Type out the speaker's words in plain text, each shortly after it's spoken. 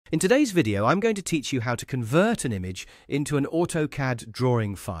In today's video, I'm going to teach you how to convert an image into an AutoCAD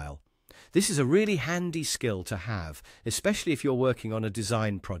drawing file. This is a really handy skill to have, especially if you're working on a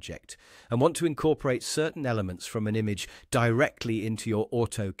design project and want to incorporate certain elements from an image directly into your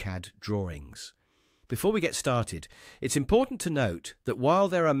AutoCAD drawings. Before we get started, it's important to note that while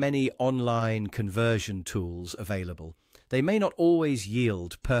there are many online conversion tools available, they may not always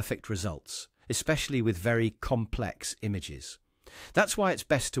yield perfect results, especially with very complex images. That's why it's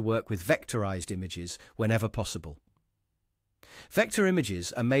best to work with vectorized images whenever possible. Vector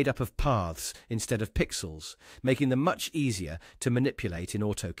images are made up of paths instead of pixels, making them much easier to manipulate in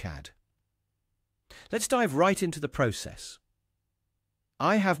AutoCAD. Let's dive right into the process.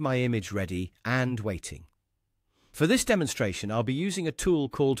 I have my image ready and waiting. For this demonstration, I'll be using a tool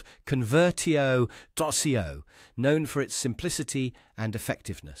called Convertio.co, known for its simplicity and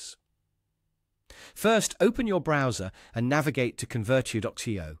effectiveness. First, open your browser and navigate to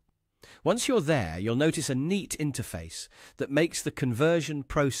Convertio.co. Once you're there, you'll notice a neat interface that makes the conversion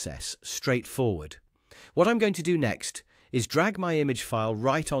process straightforward. What I'm going to do next is drag my image file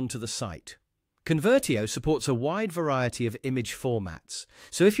right onto the site. Convertio supports a wide variety of image formats,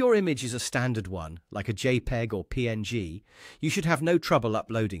 so if your image is a standard one, like a JPEG or PNG, you should have no trouble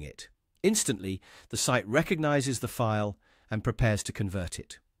uploading it. Instantly, the site recognizes the file and prepares to convert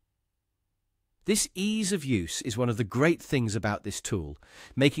it. This ease of use is one of the great things about this tool,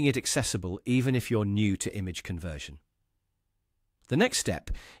 making it accessible even if you're new to image conversion. The next step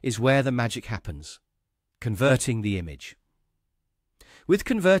is where the magic happens: converting the image. With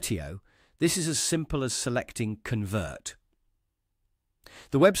Convertio, this is as simple as selecting Convert.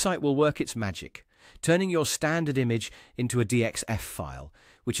 The website will work its magic, turning your standard image into a DXF file,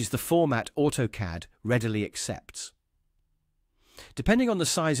 which is the format AutoCAD readily accepts. Depending on the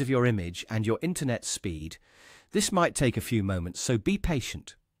size of your image and your internet speed, this might take a few moments, so be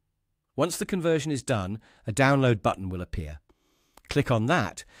patient. Once the conversion is done, a download button will appear. Click on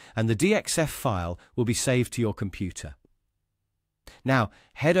that, and the DXF file will be saved to your computer. Now,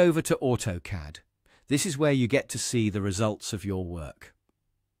 head over to AutoCAD. This is where you get to see the results of your work.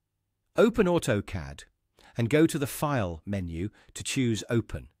 Open AutoCAD and go to the File menu to choose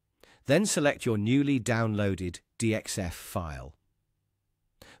Open. Then select your newly downloaded DXF file.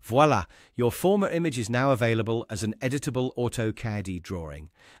 Voila! Your former image is now available as an editable AutoCAD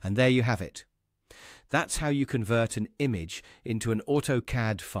drawing, and there you have it. That's how you convert an image into an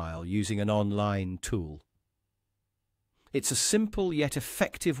AutoCAD file using an online tool. It's a simple yet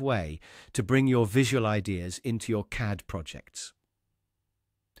effective way to bring your visual ideas into your CAD projects.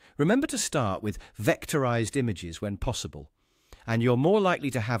 Remember to start with vectorized images when possible, and you're more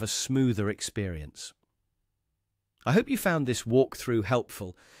likely to have a smoother experience. I hope you found this walkthrough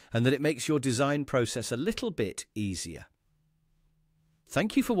helpful and that it makes your design process a little bit easier.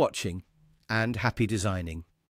 Thank you for watching, and happy designing.